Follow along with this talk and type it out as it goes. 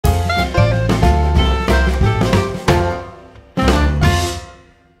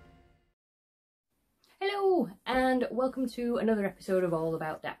welcome to another episode of All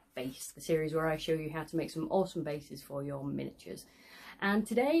About That Base, the series where I show you how to make some awesome bases for your miniatures. And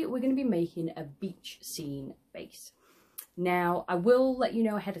today we're going to be making a beach scene base. Now, I will let you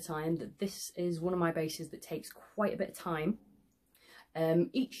know ahead of time that this is one of my bases that takes quite a bit of time.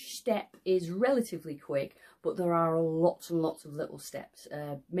 Each step is relatively quick, but there are lots and lots of little steps,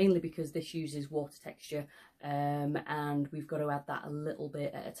 mainly because this uses water texture, and we've got to add that a little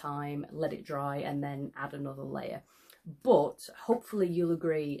bit at a time, let it dry, and then add another layer. But hopefully you'll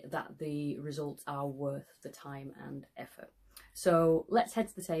agree that the results are worth the time and effort. So let's head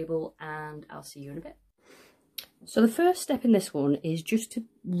to the table and I'll see you in a bit. So the first step in this one is just to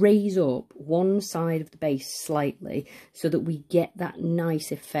raise up one side of the base slightly so that we get that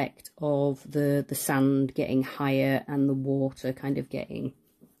nice effect of the sand getting higher and the water kind of getting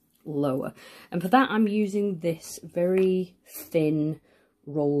lower. And for that I'm using this very thin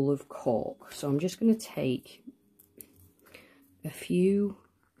roll of cork. So I'm just going to take a few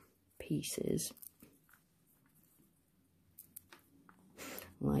pieces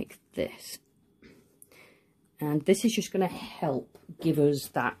like this. And this is just going to help give us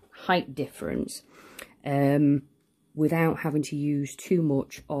that height difference without having to use too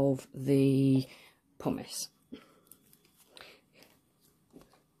much of the pumice.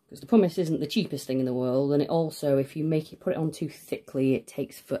 Because the pumice isn't the cheapest thing in the world, and it also, if you put it on too thickly, it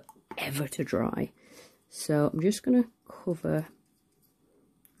takes forever to dry. So I'm just going to cover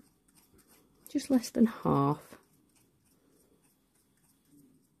just less than half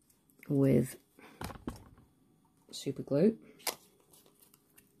with super glue,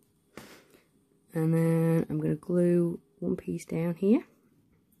 and then I'm going to glue one piece down here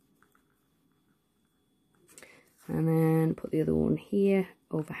and then put the other one here,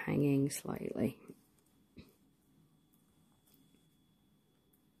 overhanging slightly.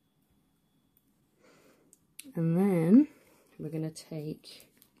 And then we're going to take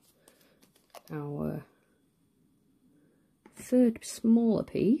our third smaller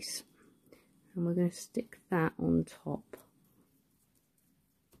piece and we're going to stick that on top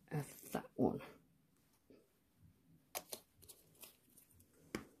of that one.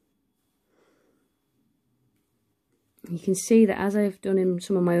 You can see that as I've done in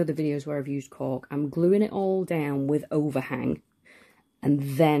some of my other videos where I've used cork, I'm gluing it all down with overhang, and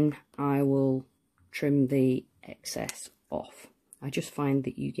then I will trim the excess off. I just find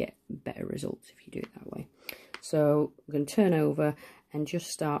that you get better results if you do it that way. So I'm going to turn over and just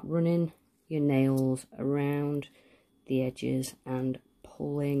start running your nails around the edges and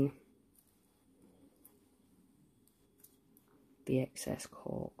pulling the excess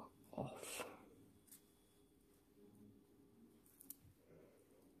cork off.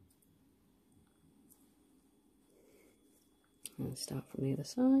 And start from the other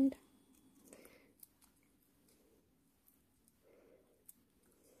side.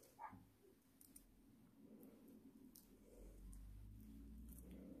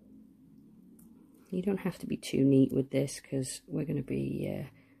 You don't have to be too neat with this because we're going to be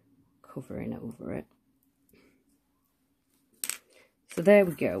covering over it. So there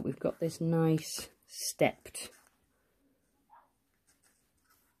we go, we've got this nice stepped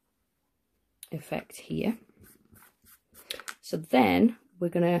effect here. So then we're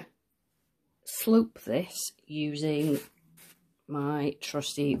going to slope this using my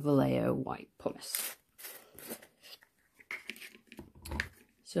trusty Vallejo white pumice.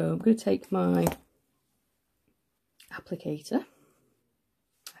 So I'm going to take my applicator.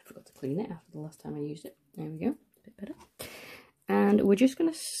 I forgot to clean it after the last time I used it. There we go, a bit better. And we're just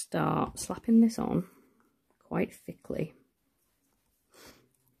going to start slapping this on quite thickly.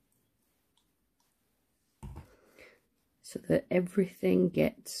 So that everything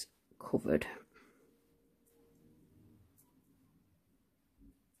gets covered.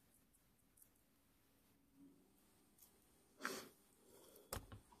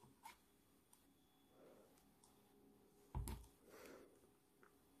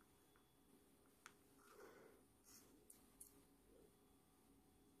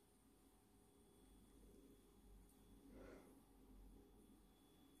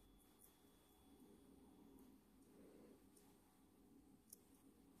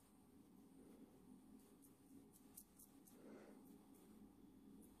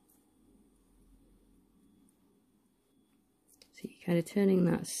 So you're kind of turning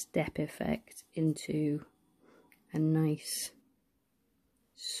that step effect into a nice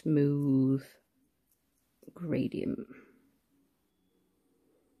smooth gradient.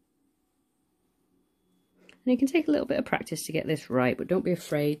 And it can take a little bit of practice to get this right, but don't be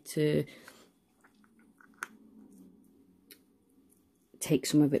afraid to take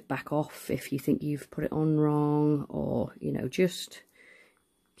some of it back off if you think you've put it on wrong, or, you know, just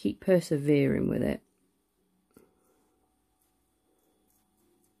keep persevering with it.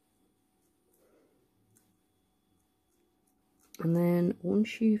 And then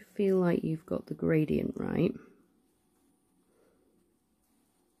once you feel like you've got the gradient right,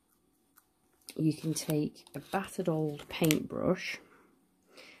 you can take a battered old paintbrush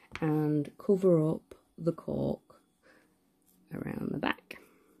and cover up the cork around the back.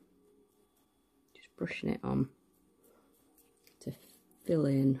 Just brushing it on to fill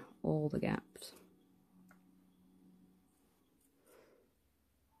in all the gaps.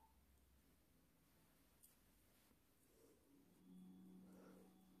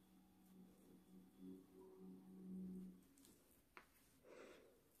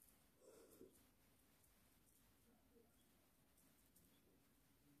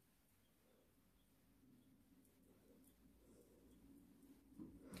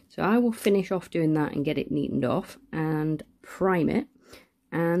 So I will finish off doing that and get it neatened off and prime it,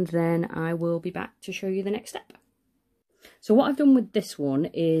 and then I will be back to show you the next step. So what I've done with this one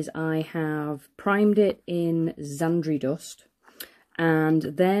is I have primed it in Zandri Dust, and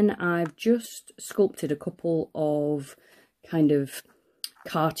then I've just sculpted a couple of kind of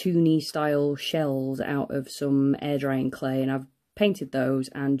cartoony style shells out of some air drying clay, and I've painted those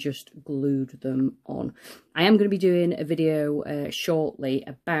and just glued them on. I am going to be doing a video shortly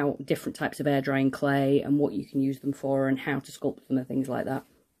about different types of air drying clay and what you can use them for and how to sculpt them and things like that.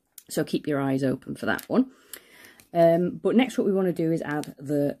 So keep your eyes open for that one. But next what we want to do is add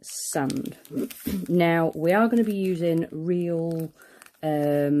the sand. Now we are going to be using real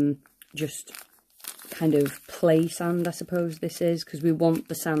just kind of play sand, I suppose this is, because we want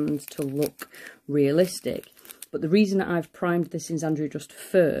the sand to look realistic. But the reason that I've primed this in Zandri Dust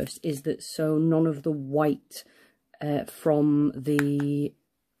first is that so none of the white from the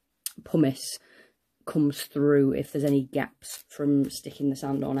pumice comes through if there's any gaps from sticking the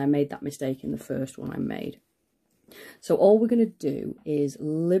sand on. I made that mistake in the first one I made. So all we're going to do is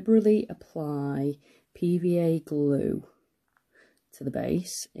liberally apply PVA glue to the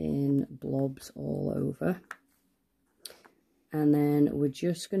base in blobs all over. And then we're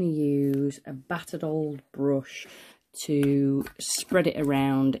just going to use a battered old brush to spread it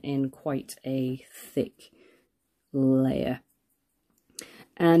around in quite a thick layer.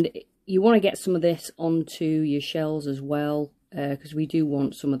 And you want to get some of this onto your shells as well, because we do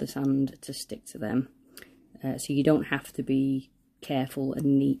want some of the sand to stick to them. So you don't have to be careful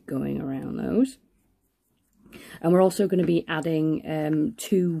and neat going around those. And we're also going to be adding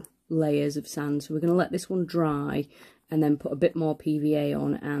 2 layers of sand. So we're going to let this one dry and then put a bit more PVA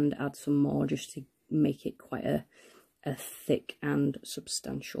on and add some more just to make it quite a thick and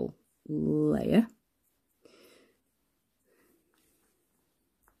substantial layer.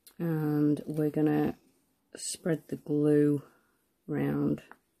 And we're going to spread the glue around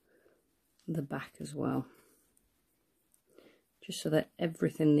the back as well, just so that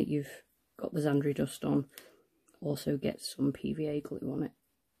everything that you've got the Zandri Dust on also gets some PVA glue on it.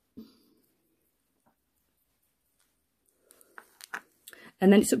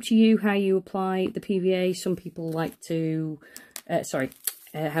 And then it's up to you how you apply the PVA. Some people like to, how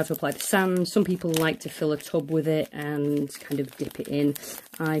to apply the sand. Some people like to fill a tub with it and kind of dip it in.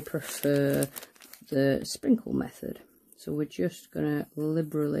 I prefer the sprinkle method. So we're just going to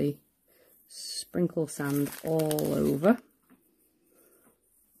liberally sprinkle sand all over.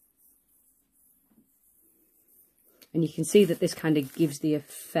 And you can see that this kind of gives the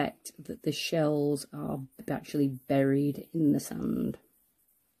effect that the shells are actually buried in the sand.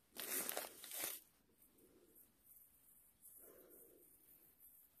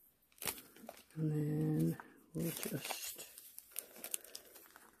 And then we'll just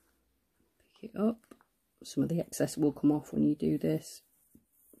pick it up. Some of the excess will come off when you do this.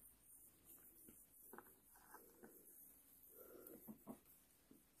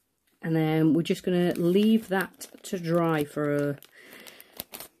 And then we're just going to leave that to dry for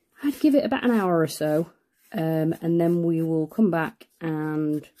I'd give it about an hour or so. And then we will come back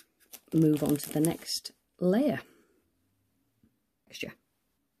and move on to the next layer.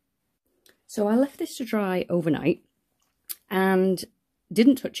 So I left this to dry overnight and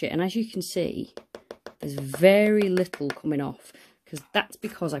didn't touch it. And as you can see, there's very little coming off, because that's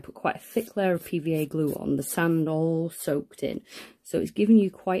because I put quite a thick layer of PVA glue on, the sand all soaked in. So it's giving you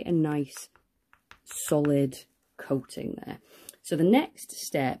quite a nice solid coating there. So the next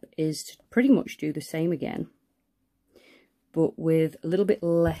step is to pretty much do the same again, but with a little bit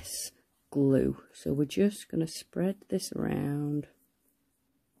less glue. So we're just going to spread this around.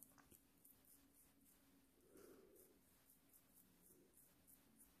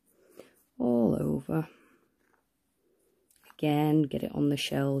 all over. Again, get it on the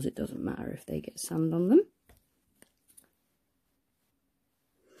shells, it doesn't matter if they get sand on them.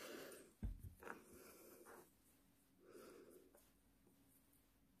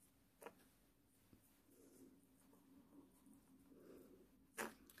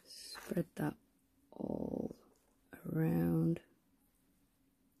 Spread that all around.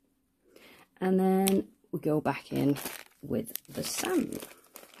 And then we go back in with the sand.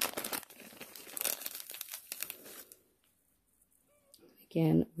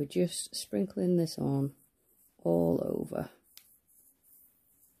 Again, we're just sprinkling this on all over.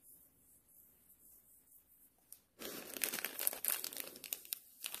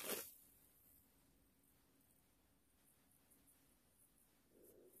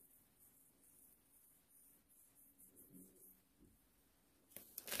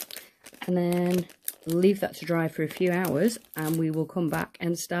 And then leave that to dry for a few hours, and we will come back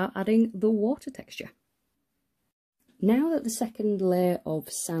and start adding the water texture. Now that the second layer of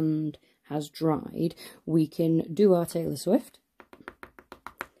sand has dried, we can do our Taylor Swift.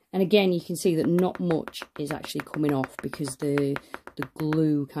 And again, you can see that not much is actually coming off because the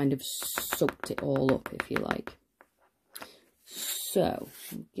glue kind of soaked it all up, if you like. So,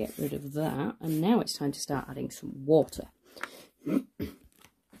 get rid of that, and now it's time to start adding some water.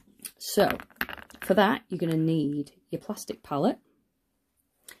 So, for that, you're going to need your plastic palette,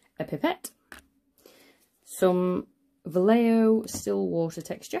 a pipette, some Vallejo still water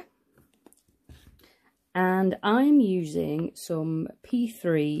texture, and I'm using some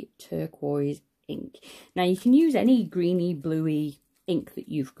P3 Turquiose ink. Now, you can use any greeny, bluey ink that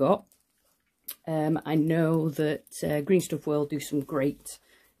you've got. I know that Green Stuff World do some great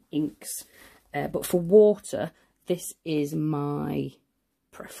inks, but for water, this is my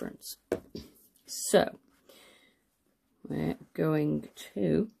preference. So we're going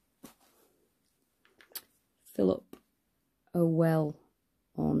to fill up a well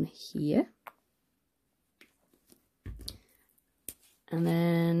on here and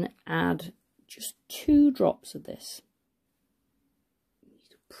then add just 2 drops of this. You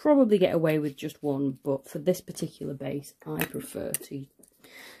could probably get away with just 1, but for this particular base I prefer to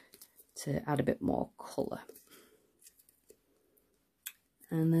add a bit more colour.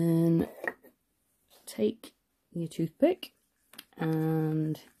 And then take your toothpick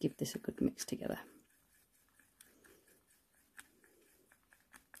and give this a good mix together.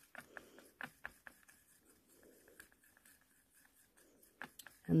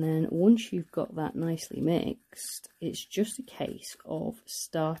 And then once you've got that nicely mixed, it's just a case of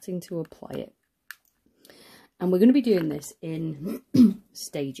starting to apply it. And we're going to be doing this in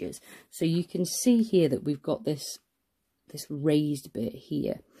stages. So you can see here that we've got this raised bit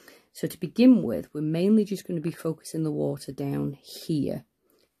here. So to begin with, we're mainly just going to be focusing the water down here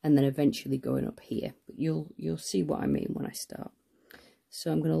and then eventually going up here. But you'll see what I mean when I start.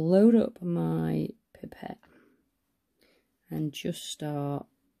 So I'm going to load up my pipette and just start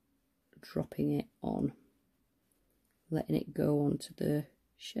dropping it on, letting it go onto the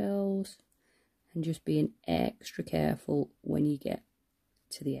shells and just being extra careful when you get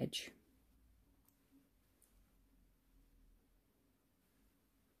to the edge.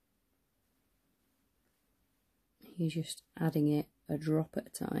 You're just adding it a drop at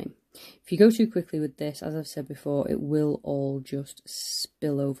a time. If you go too quickly with this, as I've said before, it will all just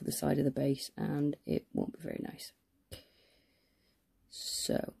spill over the side of the base and it won't be very nice.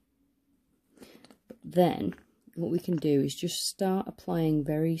 So, but then what we can do is just start applying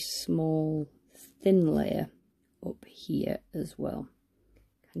very small, thin layer up here as well.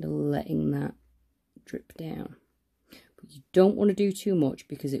 Kind of letting that drip down. But you don't want to do too much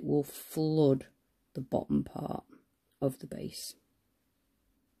because it will flood the bottom part of the base.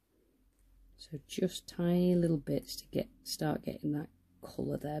 So just tiny little bits to start getting that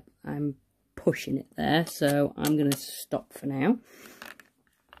colour there. I'm pushing it there, so I'm going to stop for now.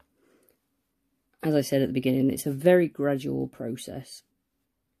 As I said at the beginning, it's a very gradual process,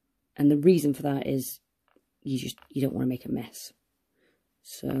 and the reason for that is you don't want to make a mess.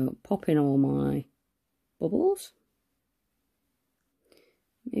 So pop in all my bubbles.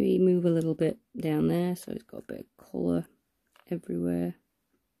 Maybe move a little bit down there so it's got a bit of colour everywhere.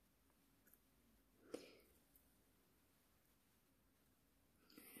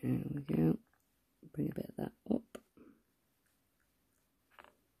 There we go. Bring a bit of that up.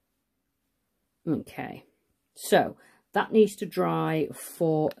 Okay, so that needs to dry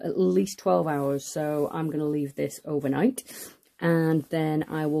for at least 12 hours. So I'm going to leave this overnight and then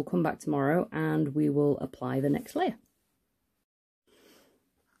I will come back tomorrow and we will apply the next layer.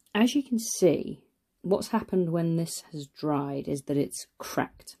 As you can see, what's happened when this has dried is that it's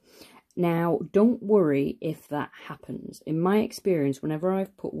cracked. Now, don't worry if that happens. In my experience, whenever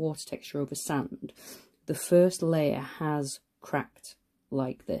I've put water texture over sand, the first layer has cracked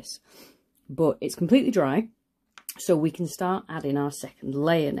like this. But it's completely dry, so we can start adding our second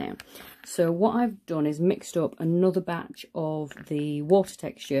layer now. So what I've done is mixed up another batch of the water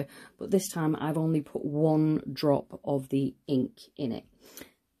texture, but this time I've only put 1 drop of the ink in it.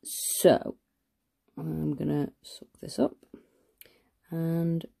 So I'm going to suck this up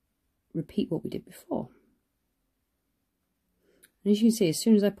and repeat what we did before. And as you can see, as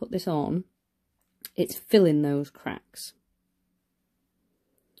soon as I put this on, it's filling those cracks.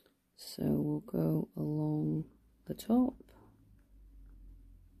 So we'll go along the top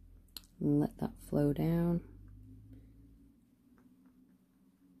and let that flow down.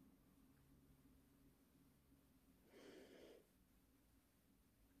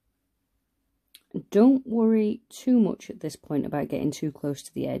 Don't worry too much at this point about getting too close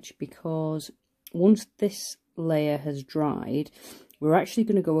to the edge, because once this layer has dried, we're actually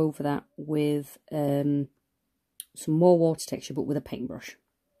going to go over that with some more water texture, but with a paintbrush,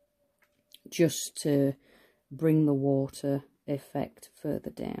 just to bring the water effect further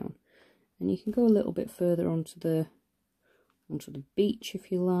down. And you can go a little bit further onto the beach if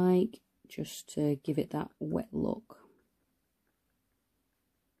you like, just to give it that wet look.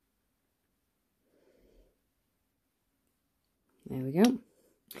 There we go.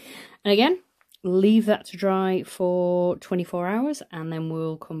 And again, leave that to dry for 24 hours and then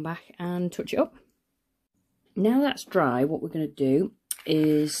we'll come back and touch it up. Now that's dry, what we're going to do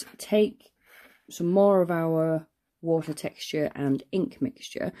is take some more of our water texture and ink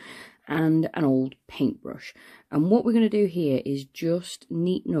mixture and an old paintbrush. And what we're going to do here is just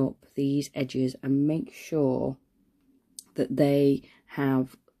neaten up these edges and make sure that they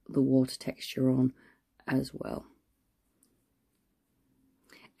have the water texture on as well.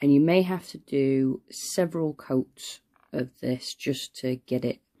 And you may have to do several coats of this just to get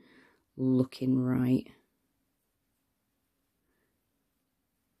it looking right.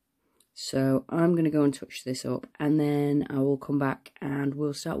 So I'm going to go and touch this up and then I will come back and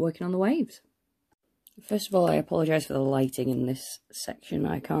we'll start working on the waves. First of all, I apologise for the lighting in this section.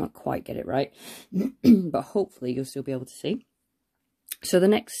 I can't quite get it right, but hopefully you'll still be able to see. So the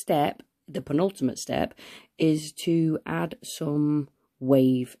next step, the penultimate step, is to add some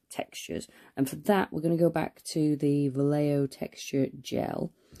wave textures, and for that we're going to go back to the Vallejo texture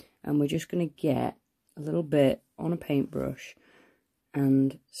gel and we're just going to get a little bit on a paintbrush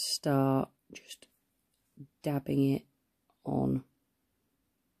and start just dabbing it on.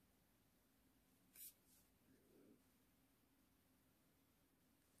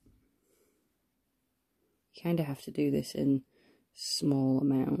 You kind of have to do this in small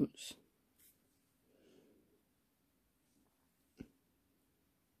amounts.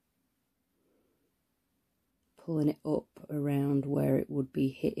 Pulling it up around where it would be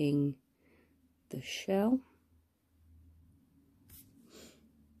hitting the shell.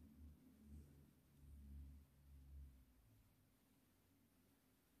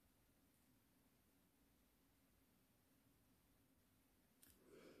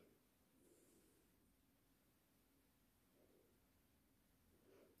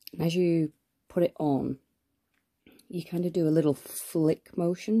 And as you put it on, you kind of do a little flick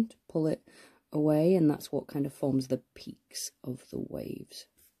motion to pull it away, and that's what kind of forms the peaks of the waves.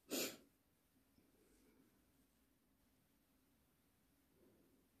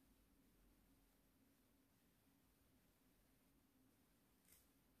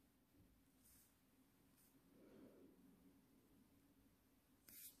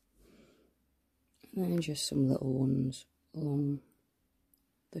 And just some little ones along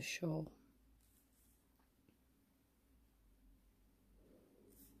the shore.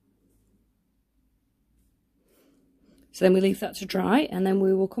 So then we leave that to dry and then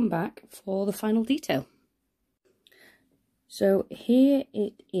we will come back for the final detail. So here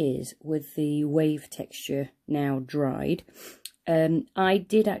it is with the wave texture now dried. I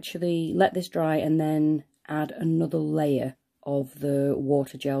did actually let this dry and then add another layer of the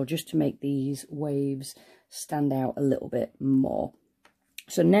water gel just to make these waves stand out a little bit more.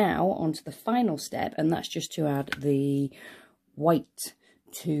 So now on to the final step, and that's just to add the white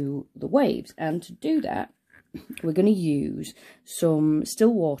to the waves. And to do that, we're going to use some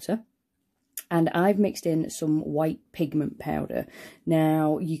still water, and I've mixed in some white pigment powder.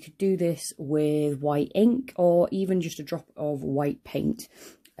 Now you could do this with white ink or even just a drop of white paint.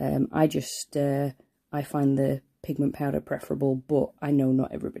 I find the pigment powder preferable, but I know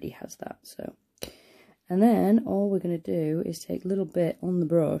not everybody has that. So, and then all we're going to do is take a little bit on the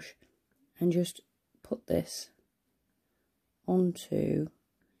brush and just put this onto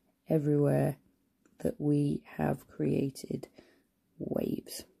everywhere that we have created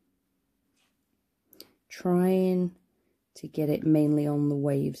waves. Trying to get it mainly on the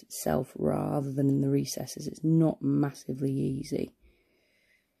waves itself rather than in the recesses. It's not massively easy,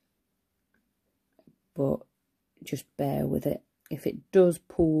 but just bear with it. If it does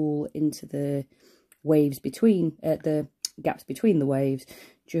pool into the waves between, the gaps between the waves,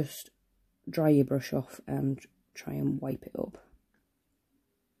 just dry your brush off and try and wipe it up.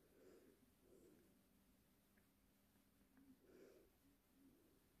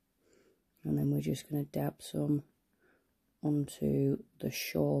 And then we're just going to dab some onto the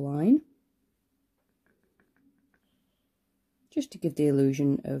shoreline, just to give the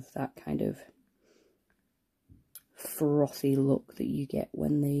illusion of that kind of frothy look that you get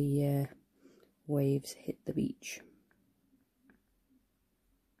when the waves hit the beach.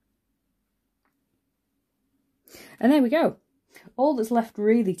 And there we go. All that's left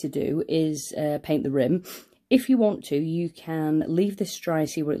really to do is paint the rim. If you want to, you can leave this dry,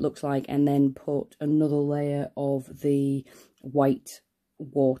 see what it looks like, and then put another layer of the white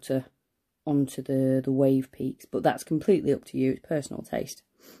water onto the wave peaks. But that's completely up to you, it's personal taste.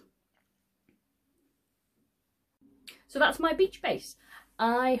 So that's my beach base.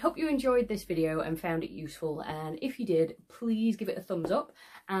 I hope you enjoyed this video and found it useful, and if you did, please give it a thumbs up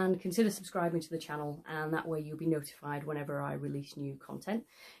and consider subscribing to the channel, and that way you'll be notified whenever I release new content.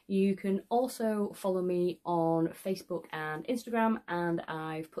 You can also follow me on Facebook and Instagram, and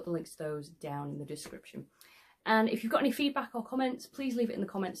I've put the links to those down in the description. And if you've got any feedback or comments, please leave it in the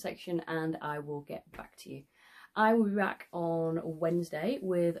comments section and I will get back to you. I will be back on Wednesday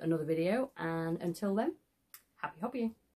with another video, and until then, happy hobbying.